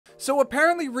So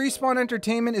apparently Respawn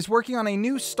Entertainment is working on a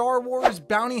new Star Wars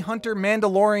Bounty Hunter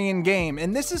Mandalorian game,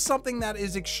 and this is something that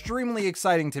is extremely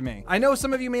exciting to me. I know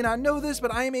some of you may not know this,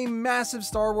 but I am a massive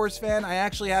Star Wars fan. I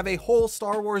actually have a whole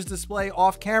Star Wars display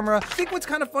off camera. I think what's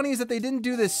kind of funny is that they didn't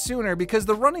do this sooner, because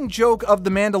the running joke of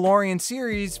the Mandalorian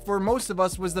series for most of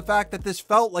us was the fact that this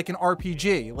felt like an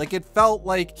RPG. Like, it felt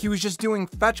like he was just doing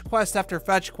fetch quest after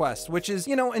fetch quest, which is,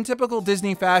 you know, in typical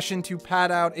Disney fashion to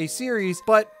pad out a series,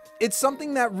 but it's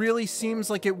something that really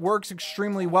seems like it works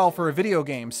extremely well for a video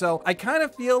game. So I kind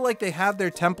of feel like they have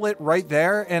their template right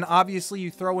there, and obviously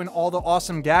you throw in all the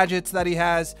awesome gadgets that he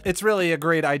has. It's really a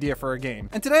great idea for a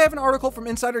game. And today I have an article from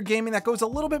Insider Gaming that goes a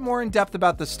little bit more in depth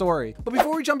about the story. But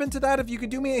before we jump into that, if you could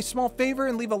do me a small favor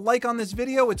and leave a like on this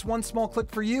video, it's one small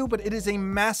click for you, but it is a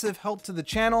massive help to the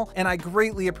channel, and I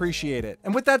greatly appreciate it.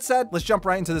 And with that said, let's jump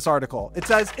right into this article. It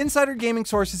says, Insider Gaming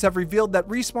sources have revealed that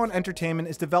Respawn Entertainment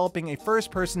is developing a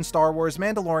first-person Star Wars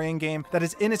Mandalorian game that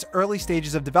is in its early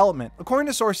stages of development. According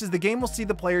to sources, the game will see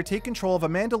the player take control of a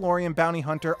Mandalorian bounty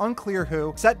hunter, unclear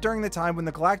who, set during the time when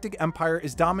the Galactic Empire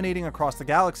is dominating across the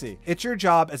galaxy. It's your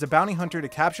job as a bounty hunter to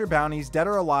capture bounties, dead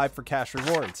or alive, for cash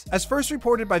rewards. As first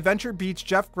reported by Venture Beat's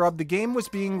Jeff Grubb, the game was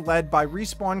being led by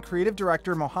Respawn creative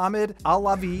director Mohammed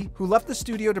Al-Lavi, who left the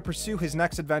studio to pursue his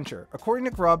next adventure. According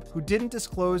to Grubb, who didn't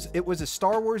disclose it was a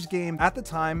Star Wars game at the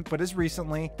time, but as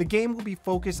recently, the game will be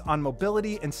focused on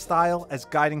mobility and style as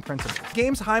guiding principles. The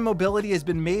game's high mobility has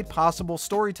been made possible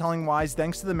storytelling-wise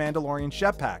thanks to the Mandalorian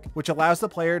jetpack, which allows the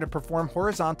player to perform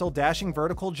horizontal, dashing,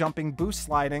 vertical jumping, boost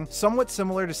sliding, somewhat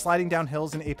similar to sliding down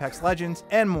hills in Apex Legends,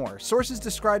 and more. Sources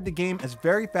describe the game as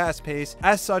very fast-paced,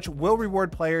 as such will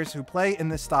reward players who play in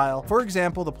this style. For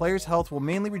example, the player's health will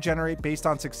mainly regenerate based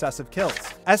on successive kills.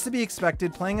 As to be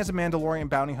expected, playing as a Mandalorian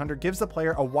bounty hunter gives the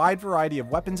player a wide variety of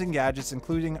weapons and gadgets,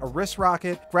 including a wrist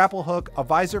rocket, grapple hook, a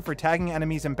visor for tagging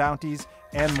enemies and bounties,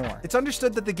 and more. It's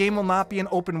understood that the game will not be an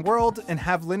open world and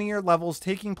have linear levels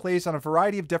taking place on a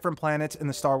variety of different planets in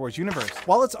the Star Wars universe.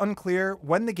 While it's unclear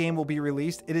when the game will be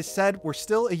released, it is said we're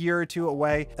still a year or two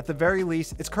away at the very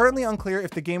least. It's currently unclear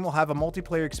if the game will have a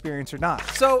multiplayer experience or not.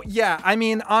 So yeah, I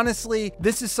mean, honestly,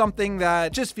 this is something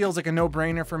that just feels like a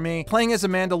no-brainer for me. Playing as a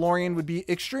Mandalorian would be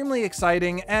extremely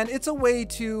exciting, and it's a way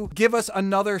to give us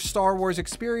another Star Wars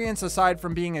experience aside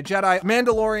from being a Jedi.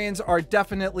 Mandalorians are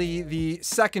definitely the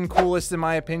second coolest in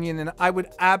my opinion, and I would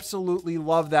absolutely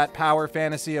love that power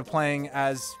fantasy of playing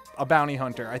as a bounty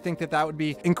hunter. I think that that would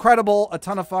be incredible, a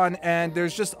ton of fun, and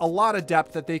there's just a lot of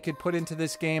depth that they could put into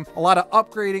this game, a lot of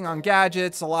upgrading on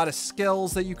gadgets, a lot of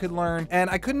skills that you could learn, and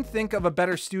I couldn't think of a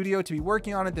better studio to be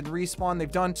working on it than Respawn.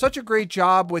 They've done such a great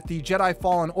job with the Jedi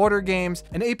Fallen Order games,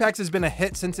 and Apex has been a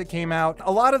hit since it came out.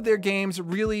 A lot of their games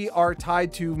really are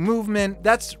tied to movement.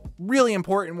 That's really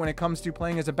important when it comes to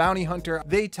playing as a bounty hunter.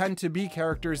 They tend to be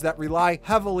characters that rely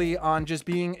heavily on just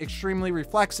being extremely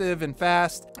reflexive and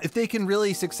fast. If they can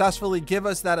really successfully give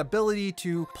us that ability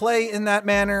to play in that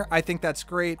manner, I think that's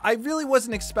great. I really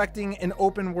wasn't expecting an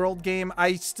open world game.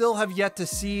 I still have yet to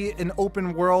see an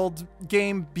open world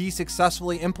game be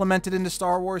successfully implemented into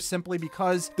Star Wars, simply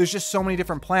because there's just so many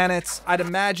different planets. I'd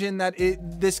imagine that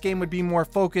this game would be more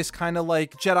focused, kind of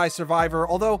like Jedi Survivor,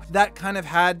 although that kind of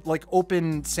had like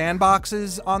open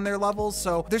sandboxes on their levels.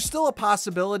 So there's still a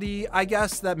possibility, I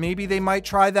guess, that maybe they might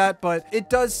try that, but it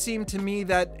does seem to me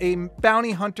that a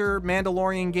bounty hunter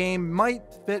Mandalorian game might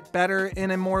fit better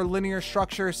in a more linear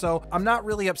structure. So I'm not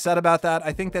really upset about that.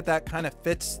 I think that that kind of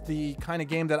fits the kind of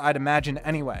game that I'd imagine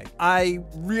anyway. I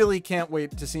really can't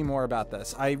wait to see more about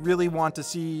this. I really want to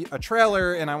see a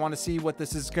trailer, and I want to see what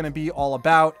this is going to be all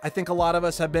about. I think a lot of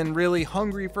us have been really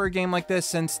hungry for a game like this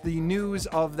since the news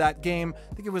of that game.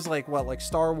 I think it was like, what, like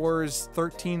Star Wars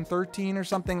 1313 or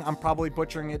something. I'm probably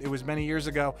butchering it. It was many years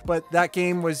ago, but that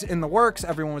game was in the works.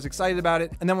 Everyone was excited about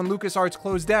it. And then when LucasArts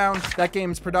closed down, that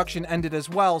game's production ended as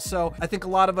well. So I think a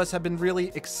lot of us have been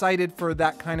really excited for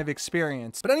that kind of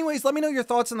experience. But anyways, let me know your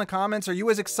thoughts in the comments. Are you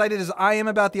as excited as I am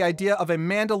about the idea of a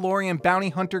Mandalorian bounty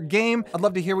hunter game? I'd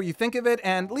love to hear what you think of it,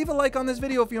 and leave a like on this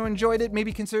video if you enjoyed it.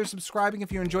 Maybe consider subscribing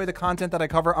if you enjoy the content that I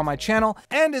cover on my channel.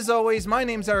 And as always, my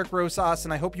name's Eric Rosas,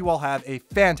 and I hope you all have a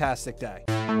fantastic day.